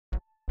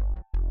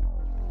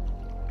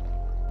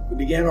We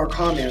began our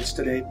comments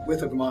today with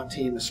the Vermont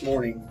team this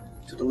morning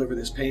to deliver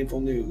this painful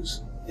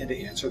news and to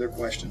answer their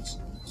questions.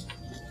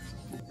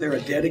 They're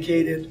a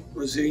dedicated,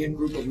 resilient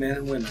group of men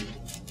and women,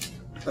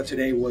 but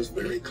today was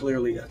very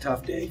clearly a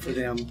tough day for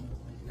them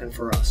and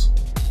for us.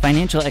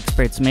 Financial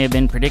experts may have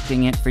been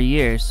predicting it for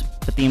years,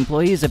 but the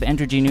employees of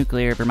Entergy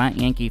Nuclear Vermont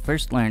Yankee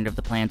first learned of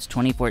the plant's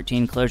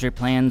 2014 closure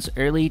plans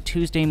early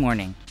Tuesday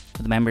morning,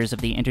 with members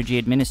of the Entergy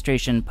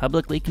administration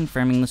publicly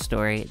confirming the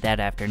story that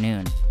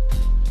afternoon.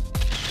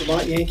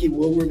 Vermont Yankee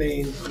will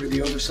remain under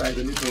the oversight of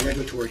the Nuclear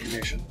Regulatory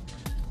Commission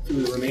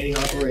through the remaining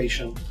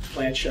operation,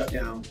 plant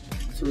shutdown,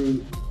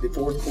 through the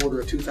fourth quarter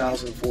of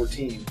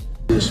 2014.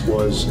 This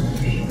was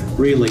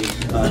really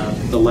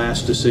the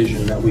last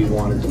decision that we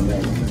wanted to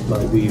make,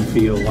 but we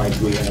feel like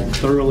we have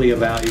thoroughly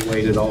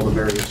evaluated all the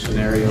various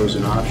scenarios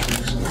and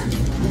options,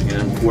 and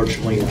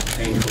unfortunately it's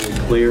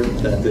painfully clear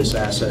that this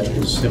asset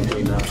is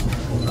simply not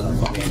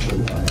financially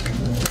viable.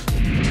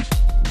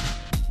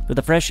 With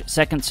a fresh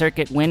Second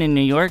Circuit win in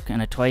New York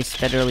and a twice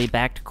federally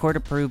backed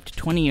court-approved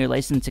 20-year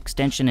license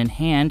extension in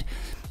hand,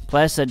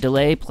 plus a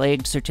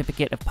delay-plagued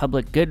certificate of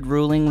public good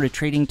ruling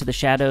retreating to the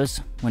shadows,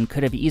 one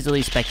could have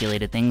easily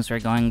speculated things were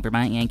going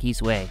Vermont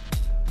Yankees' way.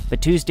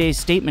 But Tuesday's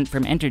statement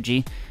from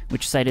Entergy,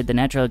 which cited the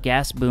natural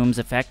gas boom's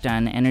effect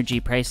on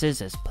energy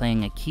prices as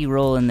playing a key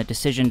role in the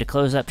decision to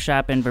close up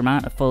shop in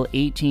Vermont a full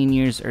 18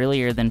 years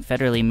earlier than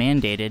federally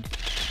mandated,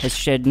 has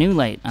shed new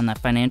light on the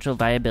financial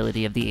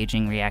viability of the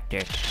aging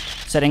reactor,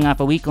 setting off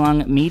a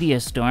week-long media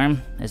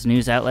storm as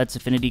news outlets,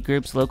 affinity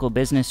groups, local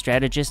business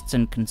strategists,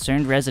 and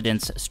concerned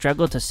residents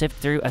struggle to sift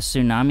through a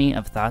tsunami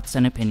of thoughts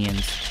and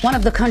opinions. One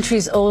of the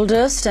country's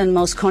oldest and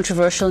most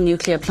controversial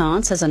nuclear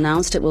plants has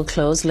announced it will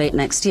close late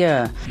next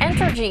year.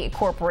 Entergy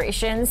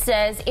Corporation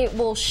says it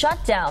will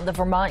shut down the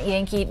Vermont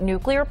Yankee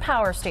nuclear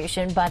power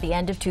station by the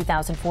end of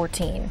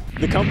 2014.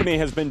 The company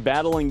has been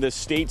battling the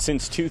state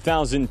since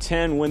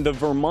 2010 when the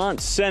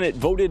Vermont Senate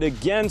voted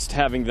against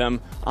having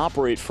them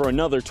operate for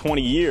another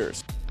 20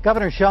 years.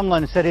 Governor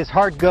Shumlin said his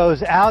heart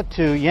goes out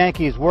to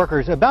Yankees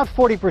workers, about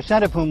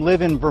 40% of whom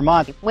live in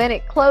Vermont. When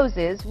it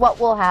closes,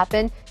 what will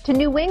happen to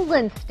New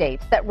England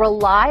states that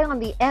rely on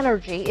the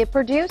energy it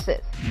produces?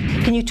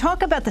 Can you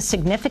talk about the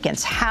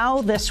significance,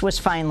 how this was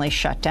finally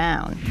shut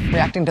down?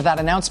 Reacting to that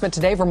announcement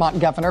today, Vermont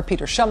Governor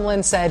Peter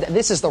Shumlin said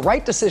this is the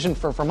right decision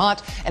for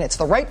Vermont, and it's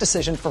the right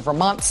decision for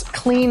Vermont's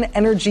clean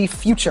energy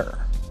future.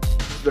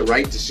 The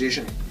right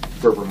decision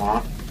for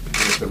Vermont, and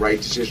it's the right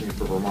decision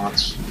for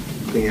Vermont's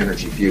clean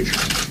energy future.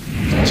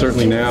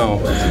 Certainly now,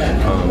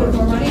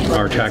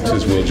 our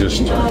taxes will just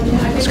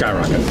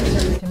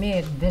skyrocket. To me,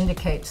 it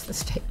vindicates the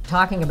state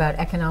talking about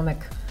economic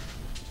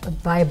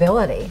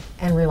viability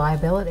and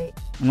reliability.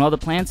 And while the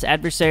plant's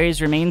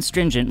adversaries remain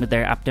stringent with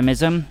their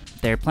optimism,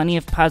 there are plenty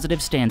of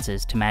positive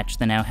stances to match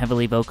the now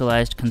heavily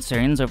vocalized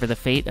concerns over the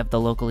fate of the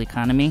local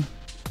economy.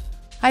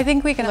 I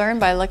think we can learn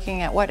by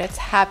looking at what has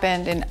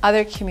happened in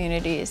other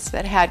communities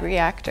that had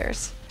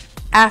reactors.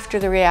 After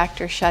the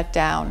reactor shut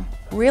down,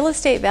 real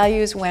estate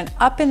values went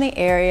up in the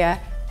area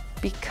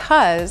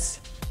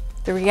because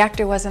the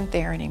reactor wasn't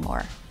there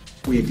anymore.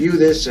 We view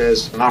this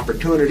as an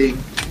opportunity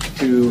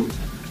to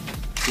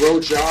grow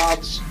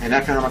jobs and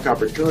economic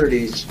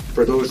opportunities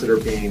for those that are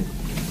being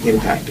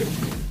impacted.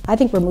 I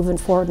think we're moving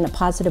forward in a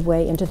positive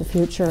way into the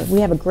future.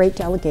 We have a great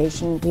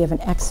delegation. We have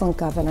an excellent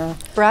governor.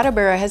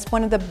 Brattleboro has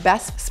one of the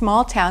best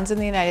small towns in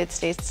the United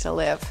States to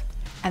live,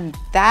 and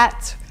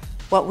that's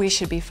what we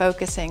should be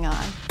focusing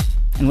on.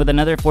 And with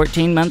another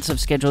 14 months of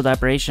scheduled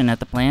operation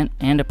at the plant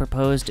and a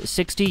proposed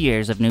 60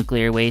 years of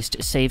nuclear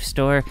waste safe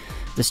store,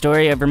 the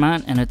story of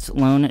Vermont and its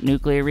lone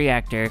nuclear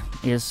reactor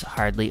is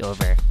hardly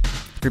over.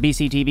 For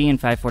BCTV and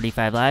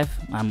 545 Live,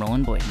 I'm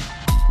Roland Boyden.